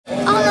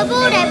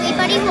aboard,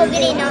 everybody. We're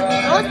getting on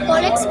the North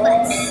Pole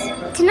Express.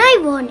 Tonight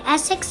we're in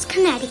Essex,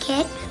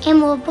 Connecticut,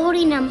 and we're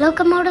boarding a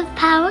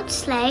locomotive-powered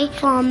sleigh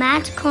for a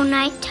magical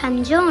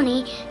nighttime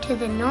journey to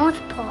the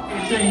North Pole.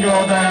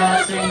 Jingle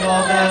bells,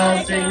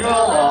 jingle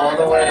all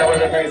the way. That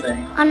was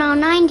amazing. On our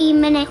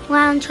 90-minute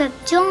round-trip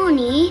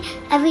journey,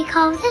 every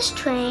car of this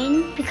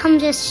train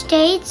becomes a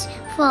stage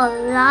for a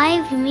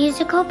live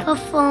musical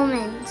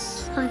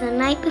performance of the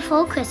night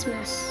before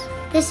Christmas.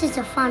 This is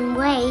a fun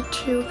way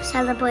to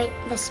celebrate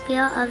the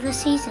spirit of the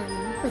season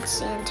with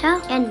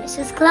Santa and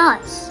Mrs.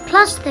 Claus.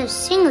 Plus there's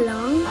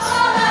sing-alongs,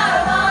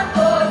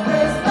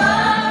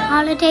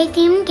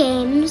 holiday-themed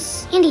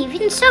games, and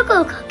even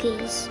circle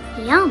cookies.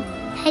 Yum!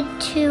 Head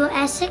to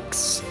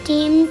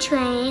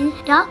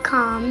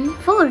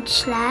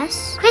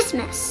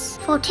essexsteamtrain.com/Christmas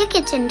for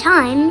tickets and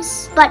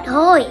times. But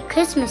hurry,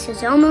 Christmas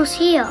is almost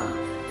here.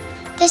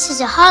 This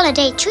is a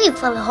holiday treat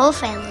for the whole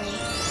family.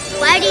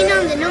 Riding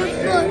on the North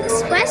Pole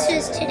Express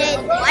is today's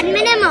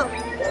 1-minute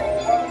moment.